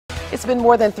It's been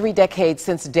more than 3 decades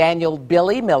since Daniel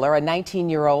Billy Miller, a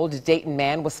 19-year-old Dayton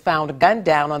man, was found gunned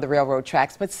down on the railroad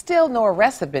tracks, but still no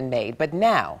arrests have been made. But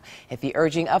now, at the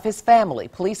urging of his family,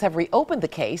 police have reopened the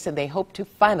case and they hope to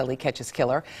finally catch his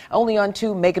killer. Only on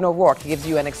 2, Megan O'Rourke gives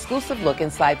you an exclusive look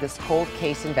inside this cold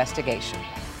case investigation.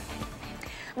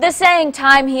 The saying,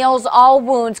 time heals all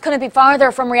wounds, couldn't be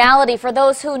farther from reality for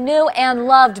those who knew and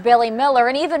loved Billy Miller,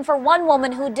 and even for one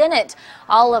woman who didn't.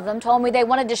 All of them told me they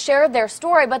wanted to share their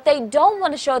story, but they don't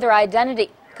want to show their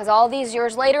identity, because all these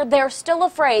years later, they're still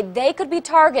afraid they could be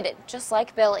targeted, just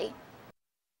like Billy.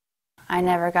 I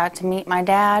never got to meet my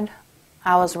dad.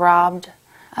 I was robbed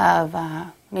of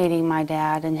meeting my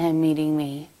dad and him meeting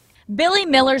me. Billy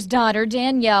Miller's daughter,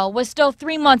 Danielle, was still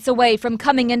 3 months away from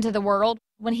coming into the world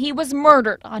when he was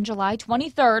murdered on July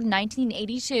 23,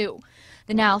 1982.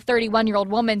 The now 31-year-old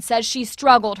woman says she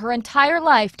struggled her entire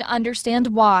life to understand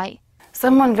why.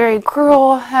 Someone very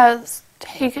cruel has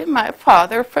taken my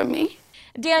father from me.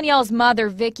 Danielle's mother,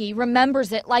 Vicky,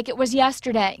 remembers it like it was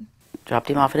yesterday. Dropped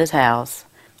him off at his house.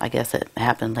 I guess it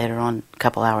happened later on, a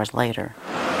couple hours later.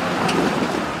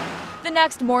 The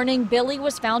next morning, Billy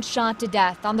was found shot to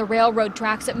death on the railroad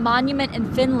tracks at Monument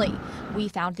and Finley. We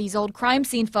found these old crime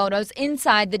scene photos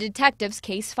inside the detective's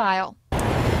case file.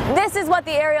 This is what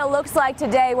the area looks like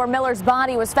today, where Miller's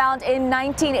body was found in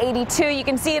 1982. You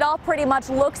can see it all pretty much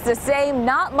looks the same.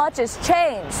 Not much has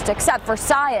changed, except for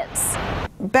science.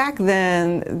 Back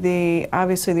then,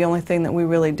 obviously the only thing that we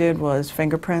really did was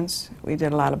fingerprints. We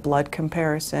did a lot of blood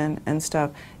comparison and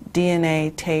stuff.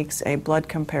 DNA takes a blood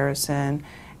comparison,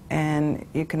 and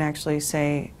you can actually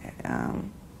say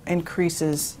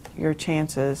increases your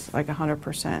chances like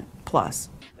 100% plus.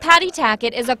 Patty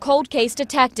Tackett is a cold case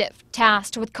detective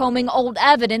tasked with combing old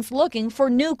evidence looking for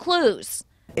new clues.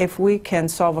 If we can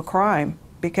solve a crime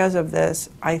because of this,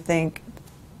 I think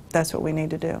that's what we need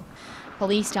to do.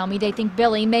 Police tell me they think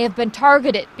Billy may have been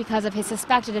targeted because of his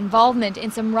suspected involvement in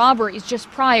some robberies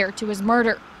just prior to his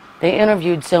murder. They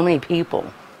interviewed so many people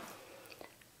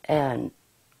and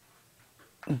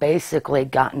basically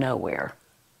got nowhere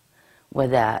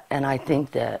with that. And I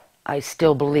think that I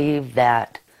still believe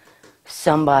that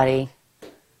somebody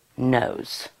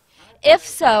knows. If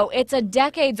so, it's a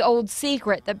decades-old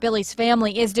secret that Billy's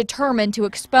family is determined to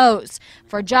expose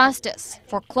for justice,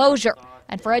 for closure,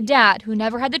 and for a dad who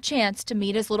never had the chance to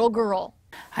meet his little girl.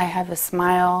 I have a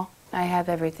smile. I have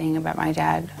everything about my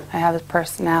dad. I have his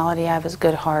personality. I have his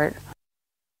good heart.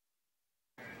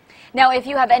 Now, if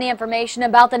you have any information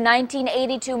about the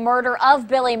 1982 murder of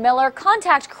Billy Miller,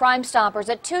 contact Crime Stoppers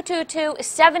at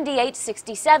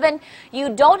 222-7867. You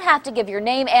don't have to give your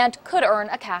name and could earn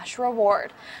a cash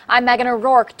reward. I'm Megan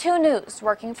O'Rourke, 2 News,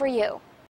 working for you.